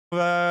What's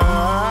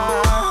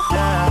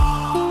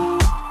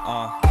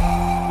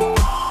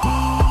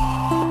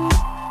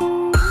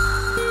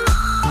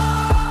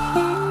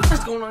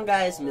going on,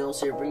 guys?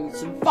 Mills here, bringing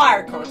some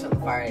fire content on the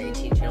Fire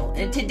 18 channel.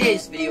 In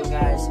today's video,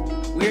 guys,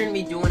 we're gonna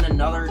be doing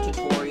another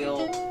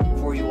tutorial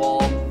for you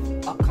all,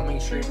 upcoming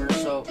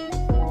streamers. So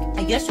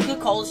I guess you could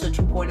call this a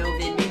 2.0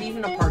 vid, maybe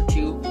even a part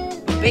 2.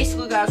 But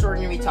basically, guys, what we're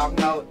gonna be talking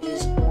about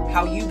is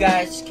how you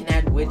guys can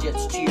add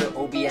widgets to your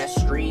OBS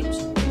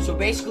streams. So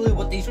basically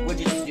what these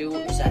widgets do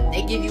is that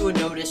they give you a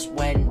notice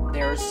when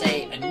there's,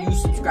 say, a new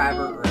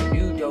subscriber or a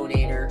new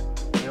donator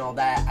and all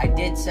that. I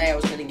did say I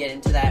was going to get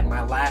into that in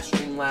my last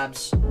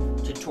Streamlabs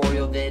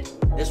tutorial vid.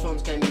 This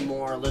one's going to be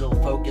more a little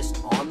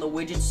focused on the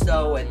widgets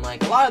though, and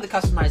like a lot of the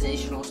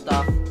customizational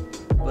stuff.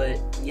 But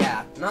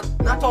yeah, not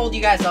to hold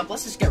you guys up,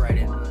 let's just get right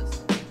into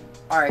this.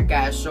 Alright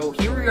guys, so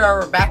here we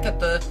are, we're back at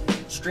the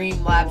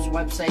Streamlabs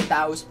website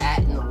that I was at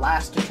in the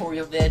last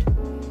tutorial vid.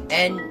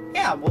 And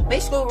yeah, well,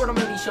 basically what I'm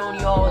going to be showing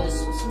you all is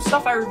some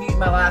stuff I reviewed in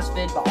my last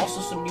vid, but also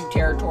some new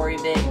territory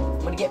vid. I'm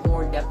going to get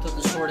more in depth with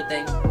this sort of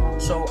thing.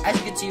 So as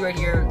you can see right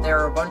here, there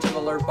are a bunch of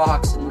alert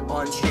box and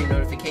on-stream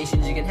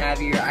notifications you can have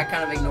here. I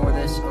kind of ignore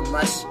this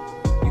unless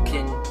you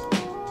can,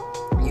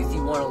 if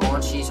you want to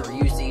launch these or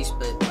use these.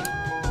 But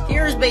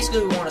here's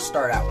basically what we want to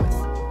start out with.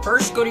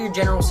 First, go to your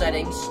general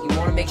settings. You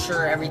want to make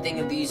sure everything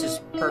of these is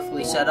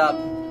perfectly set up.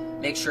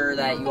 Make sure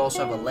that you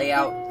also have a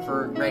layout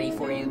ready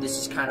for you. This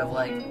is kind of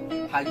like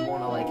how you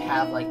want to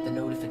have the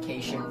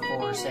notification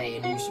for, say,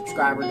 a new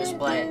subscriber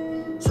display.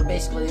 So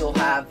basically you'll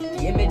have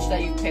the image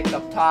that you picked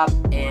up top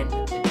and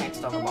the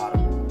text on the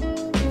bottom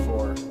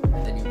for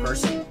the new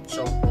person.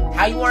 So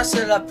how you want to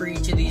set it up for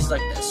each of these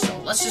like this. So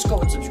let's just go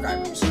with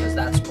subscribers, because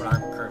that's what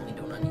I'm currently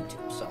doing on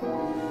YouTube. So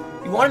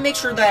you want to make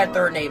sure that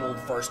they're enabled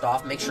first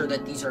off. Make sure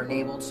that these are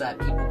enabled so that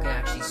people can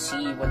actually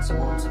see when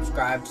someone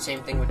subscribed.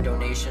 Same thing with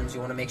donations. You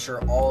want to make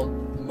sure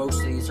most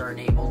of these are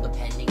enabled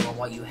depending on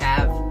what you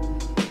have.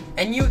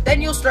 And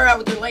then you'll start out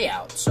with your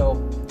layout. So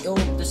you'll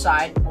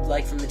decide,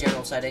 like from the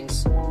general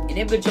settings, an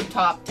image up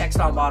top, text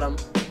on bottom,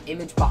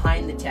 image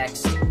behind the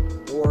text,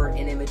 or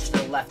an image to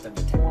the left of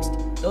the text.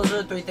 Those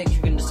are the three things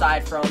you can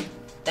decide from.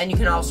 Then you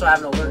can also have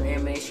an alert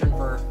animation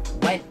for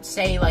when,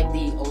 say, like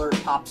the alert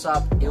pops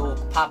up, it will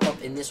pop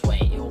up in this way.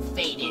 It will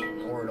fade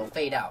in or it'll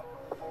fade out.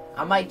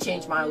 I might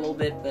change mine a little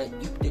bit, but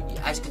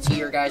as you can see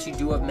here, guys, you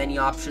do have many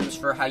options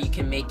for how you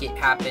can make it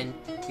happen.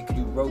 You can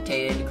do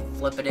rotate it, you can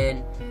flip it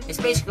in. It's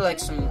basically like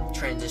some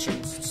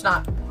transitions. It's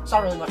not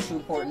really much too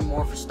important,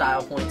 more for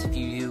style points if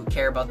you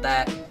care about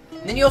that.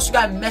 And then you also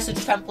got a message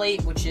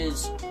template, which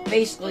is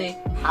basically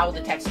how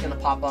the text is going to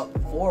pop up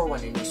for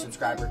when a new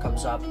subscriber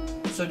comes up.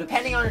 So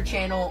depending on your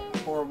channel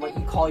or what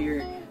you call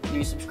your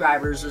new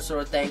subscribers or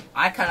sort of thing,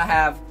 I kind of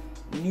have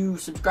new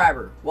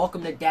subscriber,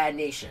 welcome to Dad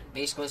Nation,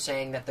 basically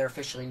saying that they're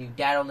officially new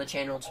dad on the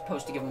channel. It's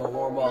supposed to give them a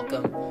warm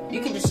welcome.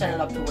 You can just set it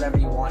up to whatever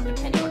you want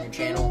depending on your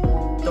channel.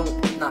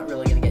 Not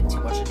really going to get too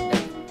much into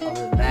depth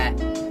other than that.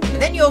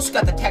 And then you also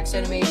got the text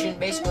animation,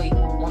 basically,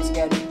 once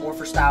again, more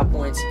for style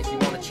points. If you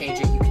want to change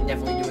it, you can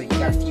definitely do it. You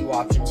got a few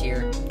options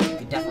here. You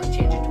can definitely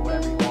change it to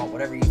whatever you want,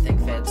 whatever you think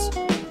fits.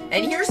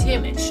 And here's the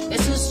image.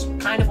 This is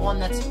kind of one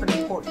that's pretty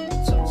important,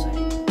 so to say.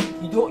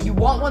 You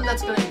want one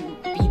that's going to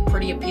be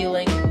pretty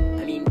appealing.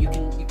 I mean, you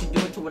can do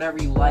it to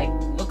whatever you like.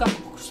 Look up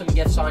some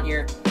GIFs on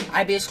here.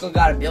 I basically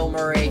got a Bill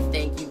Murray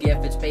thank you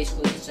GIF. It's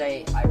basically to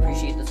say I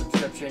appreciate the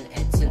subscription,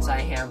 and since I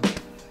am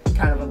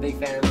kind of a big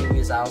fan of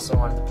movies, I also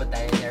wanted to put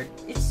that in there.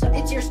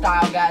 It's your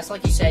style, guys.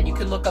 Like you said, you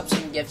could look up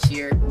some GIFs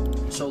here.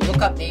 So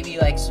look up maybe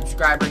like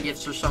subscriber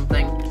GIFs or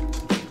something.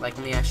 Like,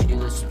 let me actually do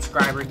the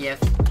subscriber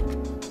GIF.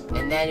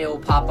 And then it will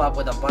pop up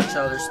with a bunch of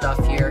other stuff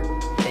here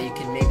that you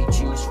can maybe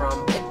choose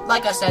from.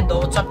 Like I said,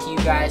 though, it's up to you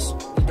guys.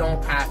 You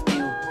don't have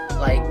to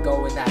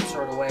go in that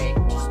sort of way.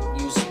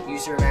 Just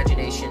use your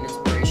imagination,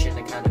 inspiration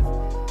to kind of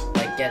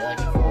get a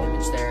cool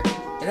image there.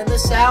 And then the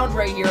sound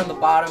right here on the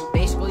bottom,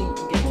 basically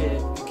you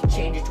can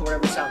change it to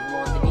whatever sound you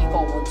want. The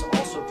default one's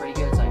also pretty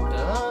good. It's like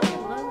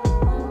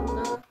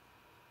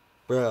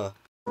bruh.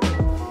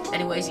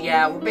 Anyways,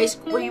 yeah,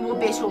 what you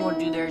basically want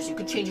to do there is you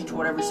can change it to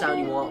whatever sound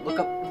you want.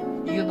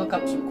 You can look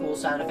up some cool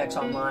sound effects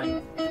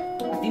online.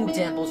 A few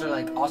examples are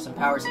like Austin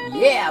Powers,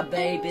 yeah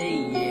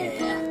baby,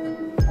 yeah.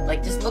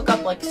 Just look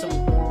up some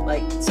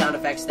sound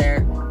effects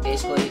there,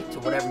 basically to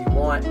whatever you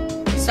want.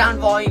 Sound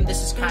volume,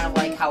 this is kind of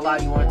like how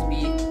loud you want it to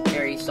be.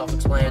 Very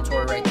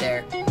self-explanatory right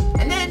there.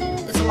 And then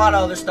there's a lot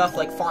of other stuff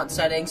like font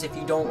settings. If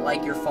you don't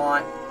like your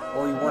font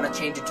or you want to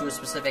change it to a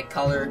specific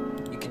color,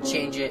 you can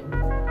change it.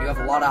 You have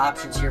a lot of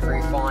options here for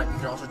your font. You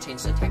can also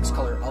change the text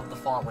color of the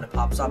font when it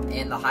pops up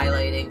and the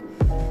highlighting.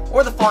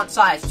 Or the font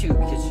size too,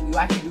 because you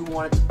actually do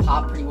want it to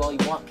pop pretty well. You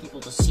want people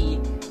to see,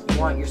 you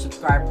want your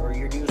subscriber or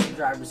your new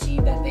subscriber to see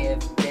that they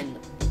have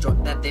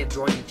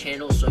joined the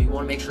channel, so you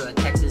want to make sure that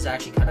text is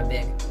actually kind of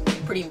big.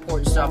 Pretty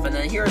important stuff. And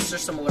then here's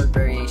just some alert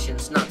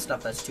variations, not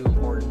stuff that's too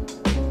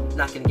important. I'm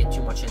not going to get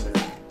too much into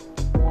that.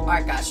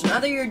 Alright guys, so now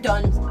that you're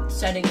done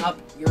setting up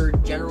your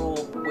general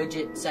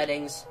widget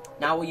settings,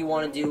 now what you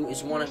want to do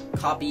is you want to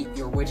copy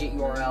your widget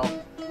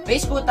URL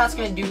basically what that's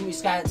going to do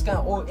is it's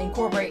going to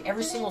incorporate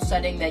every single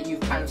setting that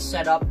you've kind of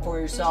set up for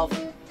yourself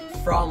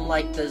from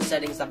like the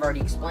settings I've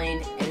already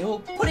explained, and it will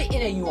put it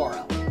in a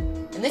URL.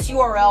 And this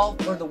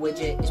URL for the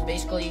widget is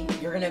basically,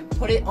 you're going to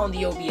put it on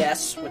the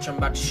OBS, which I'm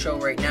about to show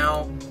right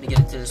now. Let me get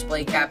it to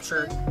display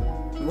capture.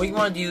 And what you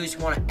want to do is you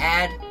want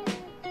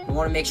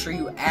to make sure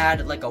you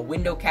add like a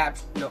window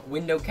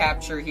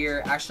capture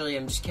here. Actually,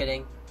 I'm just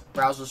kidding.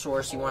 Browser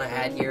source you want to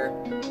add here.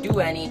 Do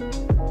any.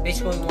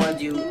 Basically what you want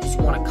to do is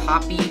you want to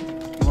copy,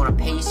 you want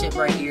to paste it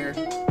right here.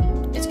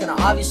 It's going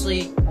to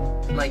obviously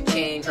like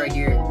change right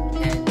here.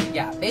 And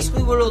yeah,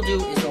 basically what it'll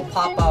do is it'll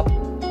pop up.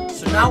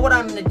 So now what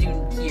I'm going to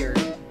do here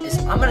is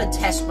I'm going to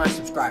test my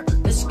subscriber.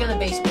 This is going to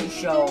basically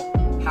show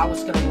how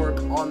it's going to work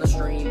on the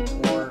stream,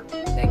 or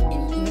like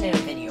even in a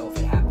video if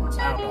it happens.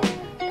 I don't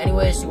know.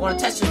 Anyways, you want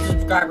to test your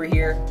subscriber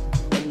here,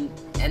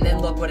 and then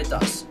look what it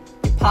does.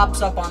 It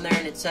pops up on there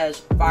and it says,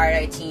 Fire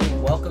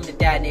 19, welcome to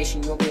Dad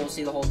Nation. You won't be able to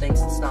see the whole thing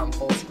since it's not in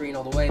full screen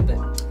all the way,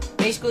 but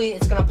basically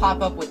it's going to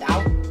pop up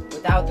without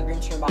the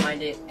green screen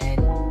behind it,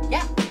 and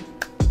yeah.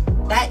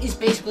 That is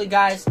basically,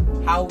 guys,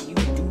 how you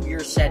do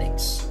your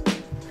settings.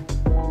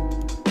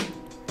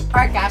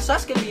 Alright guys, so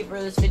that's going to be it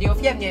for this video. If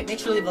you haven't yet, make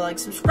sure to leave a like,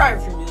 subscribe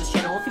if you're new to this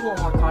channel. If you want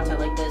more content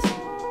like this,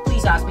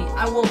 please ask me.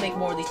 I will make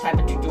more of these type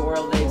of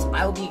tutorial vids.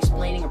 I will be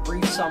explaining a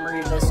brief summary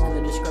of this in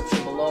the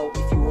description below.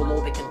 If you were a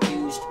little bit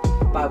confused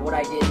by what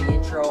I did in the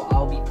intro,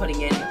 I'll be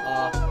putting in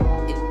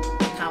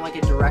kind of like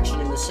a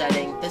direction in the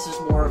setting. This is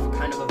more of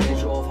kind of a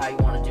visual of how you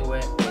want to do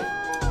it.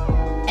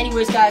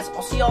 Anyways guys,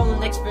 I'll see y'all in the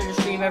next video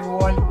stream,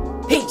 everyone.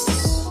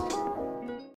 Peace!